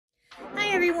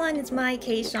everyone, it's my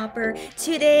K-Shopper.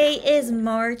 Today is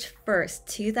March 1st,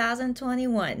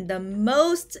 2021. The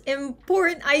most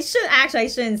important, I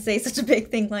shouldn't say such a big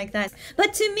thing like that.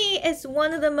 But to me, it's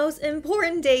one of the most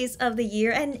important days of the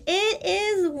year, and it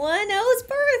is Wonho's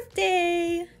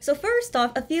birthday. So first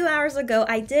off, a few hours ago,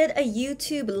 I did a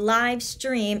YouTube live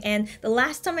stream, and the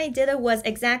last time I did it was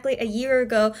exactly a year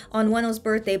ago on Wonho's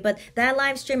birthday. But that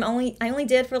live stream, I only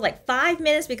did for like 5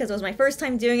 minutes because it was my first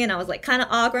time doing it, and I was like kind of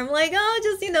awkward. I'm like, oh,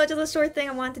 just a short thing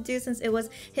I wanted to do since it was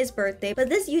his birthday. But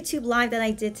this YouTube live that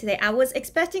I did today, I was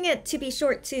expecting it to be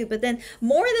short too, but then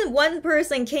more than one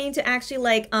person came to actually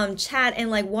like chat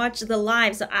and like watch the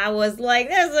live. So I was like,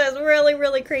 this is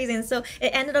really crazy. And so it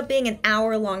ended up being an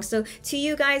hour long. So to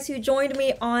you guys who joined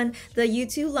me on the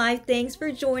YouTube live, thanks for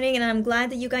joining, and I'm glad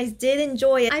that you guys did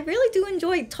enjoy it. I really do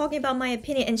enjoy talking about my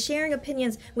opinion and sharing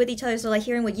opinions with each other. So like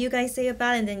hearing what you guys say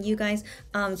about it, and then you guys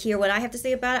hear what I have to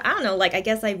say about it. I don't know, like I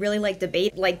guess I really like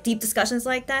debate, like deep discussions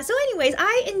like that. So anyways,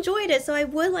 I enjoyed it, so I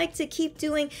would like to keep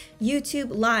doing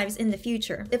YouTube lives in the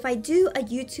future. If I do a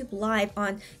YouTube live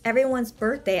on everyone's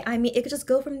birthday, I mean, it could just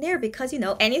go from there because, you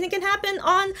know, anything can happen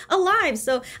on a live.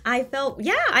 So I felt like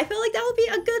that would be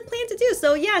a good plan to do.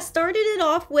 So yeah, started it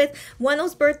off with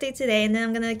Wonho's birthday today, and then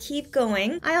I'm gonna keep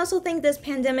going. I also think this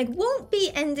pandemic won't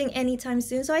be ending anytime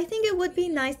soon, so I think it would be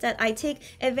nice that I take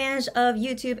advantage of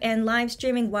YouTube and live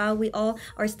streaming while we all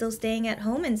are still staying at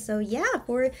home. And so yeah,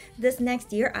 for this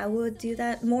next year, I will do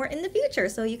that more in the future,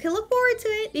 so you can look forward to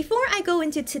it. Before I go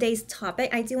into today's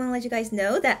topic, I do want to let you guys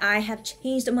know that I have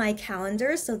changed my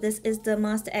calendar. So this is the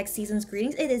Master X season's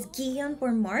greetings. It is Gion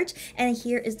for March, and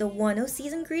here is the Wonho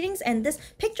season greetings. And this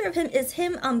picture of him is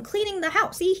him cleaning the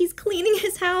house. See, he's cleaning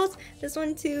his house. This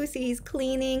one too, see, he's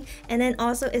cleaning. And then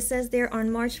also it says there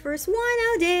on March 1st,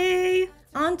 Wonho Day.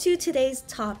 On to today's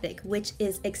topic, which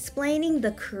is explaining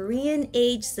the Korean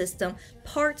age system,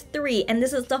 part 3. And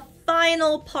this is the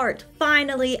final part.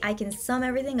 Finally, I can sum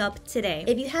everything up today.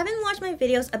 If you haven't watched my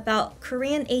videos about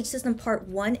Korean age system part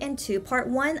 1 and 2, part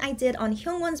 1 I did on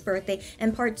Hyungwon's birthday,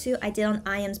 and part 2 I did on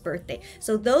IM's birthday.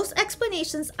 So those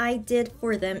explanations I did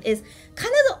for them is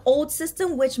kind of the old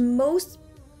system, which most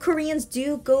Koreans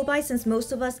do go by since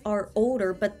most of us are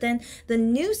older, but then the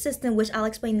new system, which I'll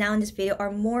explain now in this video, are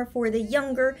more for the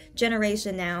younger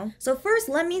generation now. So first,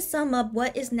 let me sum up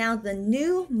what is now the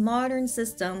new modern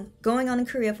system going on in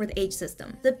Korea for the age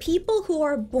system. The people who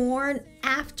are born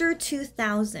after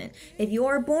 2000, if you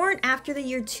are born after the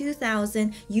year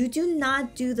 2000, you do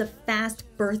not do the fast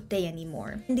birthday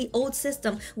anymore. In the old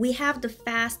system, we have the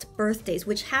fast birthdays,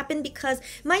 which happen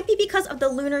might be because of the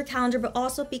lunar calendar, but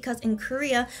also because in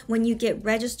Korea, when you get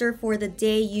registered for the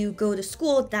day you go to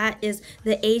school, that is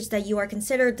the age that you are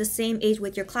considered the same age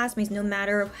with your classmates, no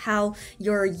matter how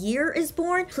your year is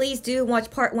born. Please do watch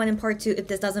part 1 and part 2 if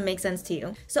this doesn't make sense to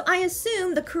you. So I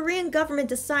assume the Korean government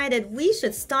decided we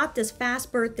should stop this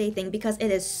fast birthday thing because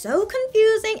it is so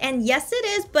confusing, and yes it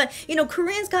is, but you know,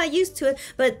 Koreans got used to it.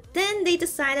 But then they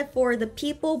decided for the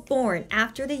people born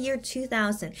after the year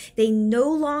 2000, they no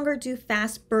longer do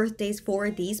fast birthdays for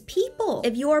these people.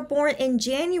 If you are born in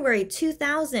January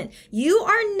 2000, you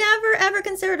are never ever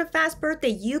considered a fast birthday.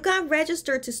 You got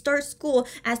registered to start school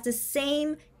as the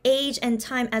same age and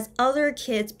time as other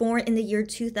kids born in the year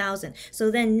 2000. So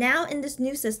then now in this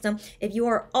new system, if you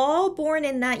are all born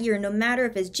in that year, no matter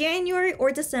if it's January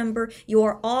or December, you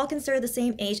are all considered the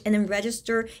same age and then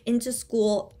register into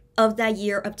school of that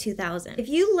year of 2000. If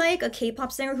you like a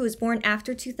K-pop singer who was born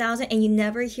after 2000 and you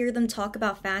never hear them talk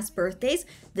about fast birthdays,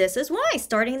 this is why.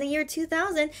 Starting in the year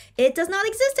 2000, it does not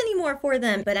exist anymore for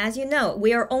them. But as you know,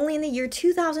 we are only in the year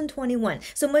 2021.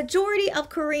 So majority of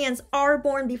Koreans are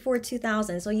born before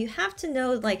 2000. So you have to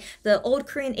know like the old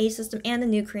Korean age system and the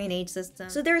new Korean age system.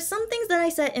 So there are some things that I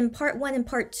said in part 1 and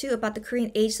part 2 about the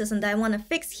Korean age system that I want to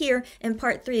fix here in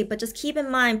part 3. But just keep in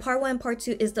mind, part 1 and part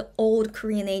 2 is the old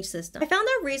Korean age system. I found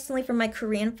out recently from my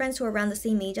Korean friends who are around the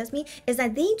same age as me is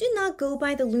that they do not go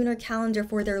by the lunar calendar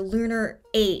for their lunar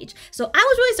age. So I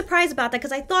was really surprised about that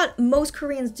because I thought most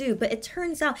Koreans do, but it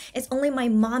turns out it's only my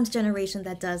mom's generation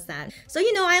that does that. So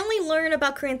you know, I only learn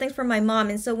about Korean things from my mom,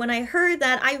 and so when I heard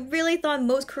that, I really thought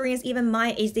most Koreans, even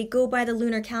my age, they go by the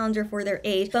lunar calendar for their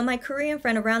age. But my Korean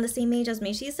friend around the same age as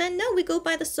me, she said no, we go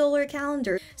by the solar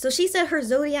calendar. So she said her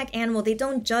zodiac animal, they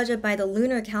don't judge it by the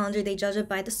lunar calendar, they judge it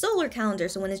by the solar calendar.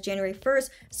 So when it's January 1st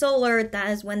solar,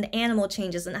 that is when the animal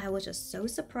changes. And I was just so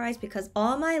surprised because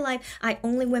all my life I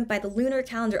only went by the lunar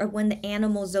calendar of when the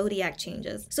animal zodiac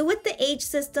changes. So with the age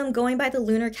system going by the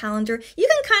lunar calendar, you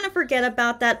can kind of forget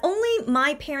about that. Only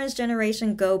my parents'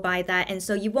 generation go by that, and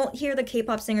so you won't hear the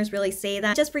K-pop singers really say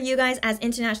that. Just for you guys as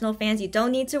international fans, you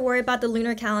don't need to worry about the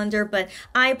lunar calendar, but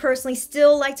I personally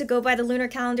still like to go by the lunar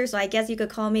calendar, so I guess you could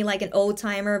call me like an old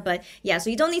timer. But yeah, so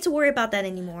you don't need to worry about that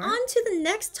anymore. On to the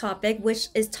next topic, which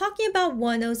is talking about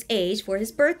Wonho's age for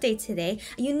his birthday today.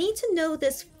 You need to know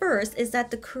this first, is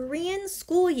that the Korean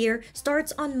school year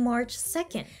starts on March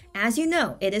 2nd. As you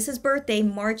know, it is his birthday,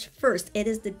 March 1st. It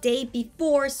is the day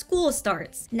before school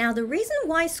starts. Now, the reason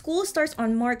why school starts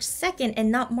on March 2nd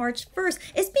and not March 1st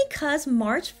is because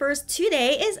March 1st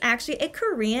today is actually a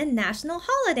Korean national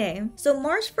holiday. So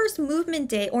March 1st Movement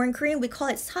Day, or in Korean we call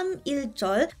it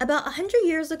삼일절. About 100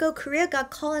 years ago, Korea got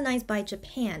colonized by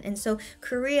Japan, and so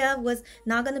Korea was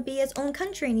not going to be its own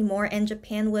country anymore, and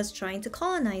Japan was trying to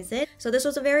colonize it. So this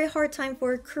was a very hard time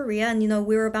for Korea, and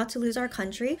we were about to lose our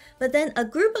country. But then a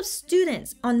group of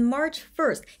students on March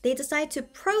 1st, they decided to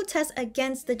protest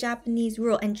against the Japanese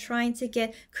rule and trying to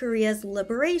get Korea's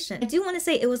liberation. I do want to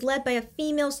say it was led by a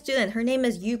female student. Her name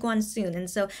is Yu Kwon-soon, and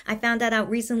so I found that out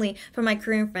recently from my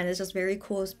Korean friend. It's just very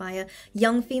cool. It's by a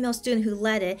young female student who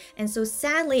led it, and so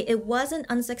sadly it was an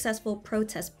unsuccessful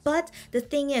protest. But the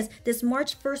thing is, this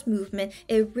March 1st movement,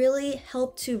 it really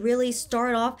helped to really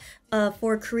start off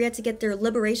for Korea to get their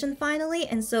liberation finally.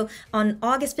 And so on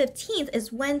August 15th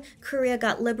is when Korea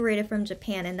got liberated from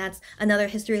Japan, and that's another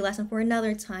history lesson for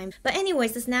another time. But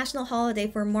anyways, this national holiday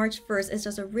for March 1st is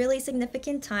just a really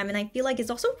significant time, and I feel like it's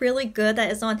also really good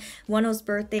that it's on Wonho's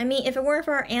birthday. I mean, if it weren't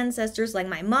for our ancestors, like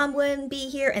my mom wouldn't be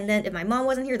here, and then if my mom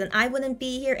wasn't here, then I wouldn't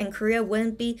be here, and Korea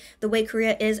wouldn't be the way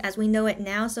Korea is as we know it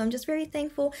now. So I'm just very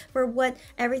thankful for what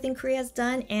everything Korea has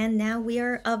done, and now we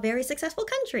are a very successful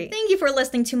country. Thank you for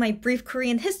listening to my brief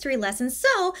Korean history lesson.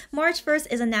 So March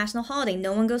 1st is a national holiday.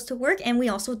 No one goes to work, and we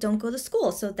also don't go to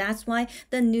school. So that's why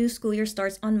the new school year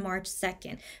starts on March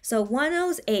 2nd. So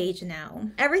Wonho's age now.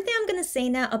 Everything I'm going to say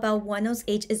now about Wonho's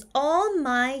age is all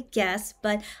my guess,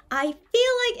 but I feel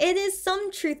like it is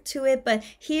some truth to it. But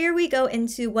here we go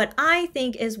into what I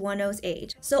think is Wonho's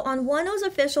age. So on Wonho's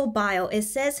official bio, it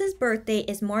says his birthday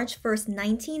is March 1st,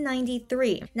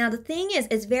 1993. Now the thing is,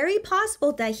 it's very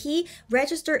possible that he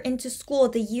registered into school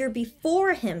the year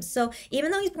before him. So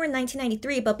even though he's born in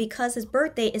 1993, but because his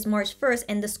birthday is March 1st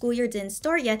and the school year didn't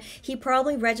start yet, he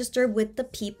probably registered with the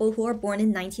people who are born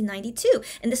in 1992.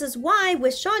 And this is why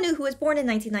with Shanu, who was born in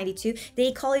 1992,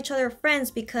 they call each other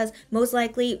friends, because most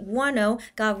likely Wonho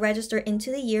got registered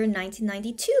into the year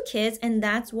 1992 kids, and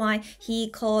that's why he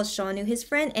calls Shanu his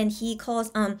friend, and he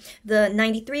calls the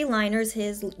 93 liners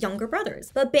his younger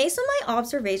brothers. But based on my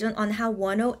observation on how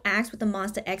Wonho acts with the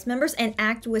Monsta X members and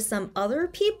act with some other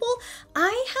people,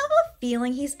 I have a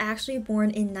feeling he's actually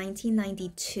born in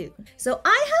 1992. So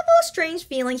I have a strange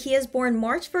feeling he is born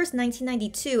March 1st,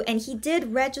 1992, and he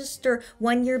did register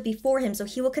 1 year before him. So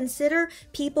he will consider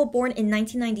people born in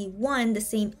 1991 the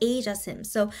same age as him.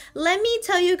 So let me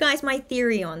tell you guys my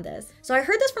theory on this. So I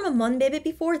heard this from a Monbebe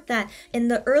before, that in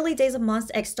the early days of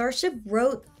Monsta X, Starship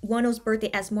wrote Wonho's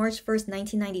birthday as March 1st,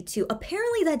 1992.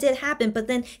 Apparently that did happen, but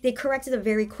then they corrected it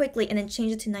very quickly and then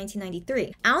changed it to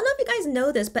 1993. I don't know if you guys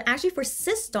know this, but actually for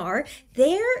Sistar,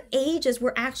 their ages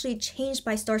were actually changed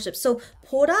by Starship. So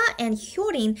Pora and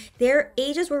Hyorin, their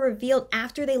ages were revealed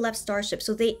after they left Starship.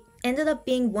 So they ended up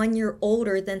being 1 year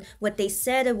older than what they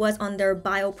said it was on their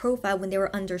bio profile when they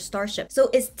were under Starship.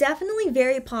 So it's definitely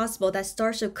very possible that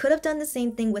Starship could have done the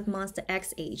same thing with Monsta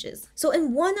X ages. So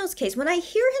in Wonho's case, when I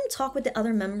hear him talk with the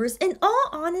other members, in all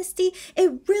honesty,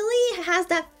 it really has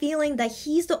that feeling that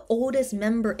he's the oldest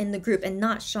member in the group and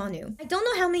not Shanu. I don't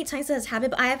know how many times that has happened,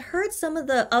 but I have heard some of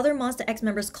the other Monsta X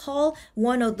members call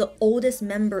Wonho the oldest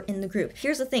member in the group.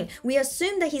 Here's the thing, we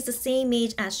assume that he's the same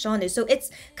age as Shanu, so it's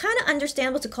kind of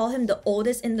understandable to call him the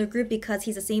oldest in the group because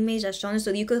he's the same age as Shanu,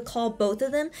 so you could call both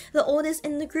of them the oldest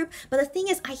in the group. But the thing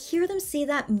is, I hear them say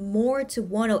that more to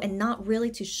Wonho and not really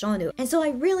to Shanu, and so I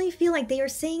really feel like they are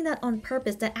saying that on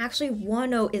purpose, that actually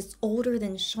Wonho is older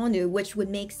than Shanu, which would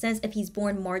make sense if he's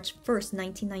born March 1st,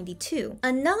 1992.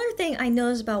 Another thing I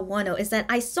noticed about Wonho is that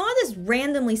I saw this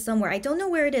randomly somewhere, I don't know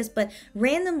where it is, but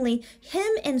randomly,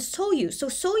 him and Soyu. So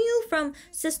Soyu from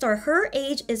Sistar, her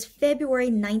age is February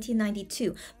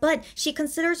 1992, but she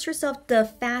considers considers herself the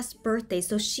fast birthday.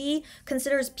 So she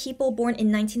considers people born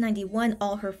in 1991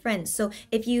 all her friends. So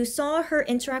if you saw her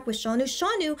interact with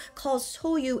Shanu calls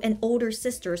Soyu an older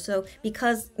sister. So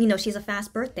because, you know, she's a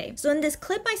fast birthday. So in this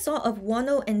clip I saw of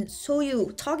Wonho and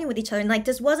Soyu talking with each other, and like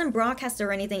this wasn't broadcasted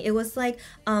or anything. It was like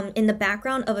in the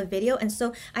background of a video. And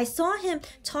so I saw him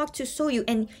talk to Soyu,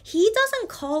 and he doesn't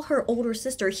call her older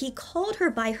sister. He called her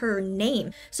by her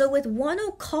name. So with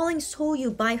Wonho calling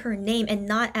Soyu by her name and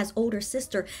not as older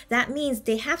sister, that means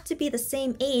they have to be the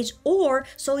same age, or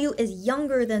Soyu is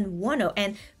younger than Wonho,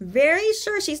 and very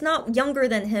sure she's not younger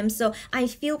than him. So I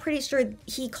feel pretty sure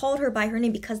he called her by her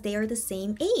name because they are the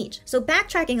same age. So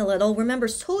backtracking a little, remember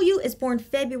Soyu is born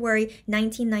February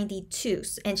 1992,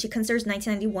 and she considers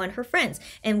 1991 her friends.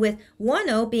 And with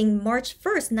Wonho being March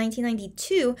 1st,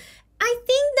 1992, I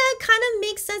think that kind of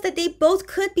makes sense that they both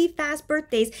could be fast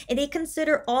birthdays, and they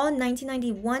consider all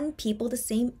 1991 people the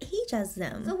same age as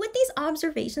them. So with these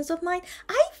observations of mine,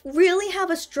 I really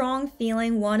have a strong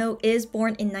feeling Wonho is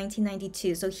born in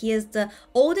 1992. So he is the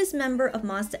oldest member of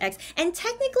Monsta X, and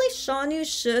technically Shanu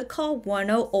should call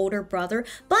Wonho older brother.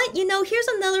 But you know, here's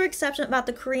another exception about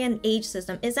the Korean age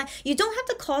system, is that you don't have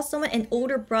to call someone an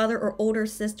older brother or older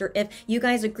sister if you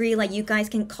guys agree, like you guys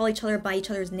can call each other by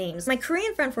each other's names. My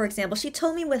Korean friend, for example, she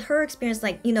told me with her experience,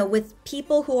 like, you know, with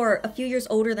people who are a few years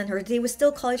older than her, they would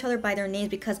still call each other by their names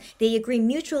because they agree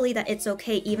mutually that it's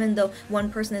okay even though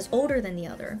one person is older than the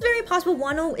other. It's very possible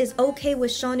Wonho is okay with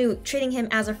Shanu treating him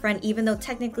as a friend even though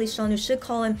technically Shanu should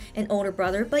call him an older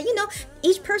brother. But you know,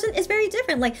 each person is very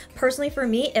different. Like personally for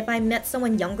me, if I met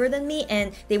someone younger than me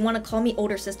and they want to call me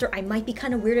older sister, I might be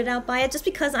kind of weirded out by it just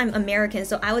because I'm American.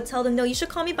 So I would tell them, no, you should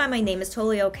call me by my name. It's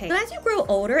totally okay. So as you grow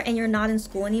older and you're not in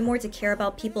school anymore to care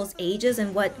about people's ages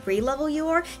and what grade level you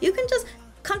are, you can just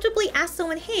comfortably ask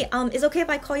someone, hey, is it okay if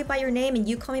I call you by your name and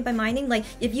you call me by my name? Like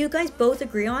if you guys both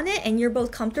agree on it and you're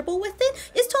both comfortable with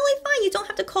it, it's totally fine. You don't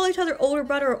have to call each other older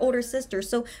brother or older sister.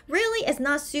 So really it's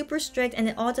not super strict, and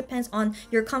it all depends on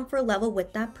your comfort level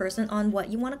with that person on what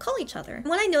you want to call each other.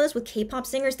 What I noticed with K-pop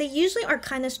singers, they usually are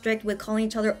kind of strict with calling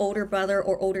each other older brother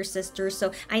or older sister.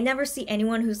 So I never see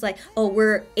anyone who's like, oh,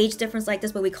 we're age difference like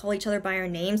this but we call each other by our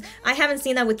names. I haven't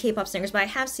seen that with K-pop singers, but I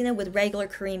have seen it with regular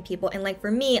Korean people. And like for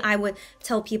me, I would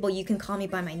tell people you can call me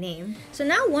by my name. So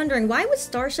now wondering, why would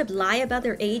Starship lie about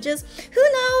their ages? Who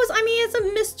knows? I mean, it's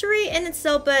a mystery in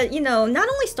itself, but you know, not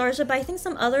only Starship, but I think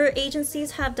some other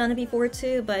agencies have done it before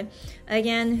too, but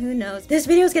again, who knows? This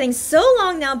video is getting so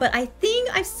long now, but I think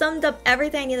I've summed up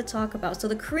everything I need to talk about. So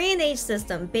the Korean age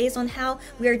system, based on how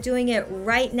we are doing it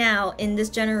right now in this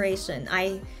generation,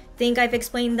 I think I've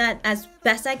explained that as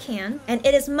best I can, and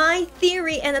it is my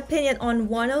theory and opinion on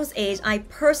Wonho's age. I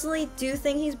personally do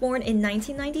think he's born in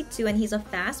 1992 and he's a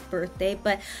fast birthday,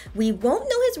 but we won't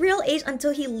know his real age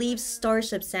until he leaves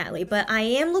Starship, sadly. But I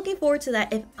am looking forward to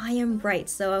that if I am right,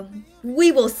 so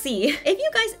we will see. If you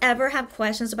guys ever have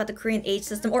questions about the Korean age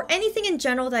system or anything in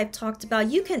general that I've talked about,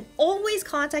 you can always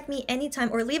contact me anytime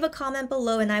or leave a comment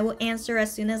below and I will answer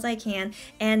as soon as I can.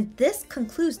 And this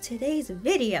concludes today's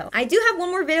video. I do have one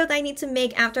more video that I need to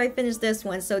make after I finish this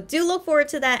one, so do look forward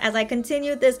to that as I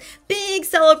continue this big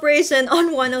celebration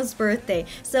on Wonho's birthday.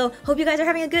 So hope you guys are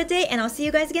having a good day, and I'll see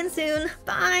you guys again soon.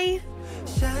 Bye!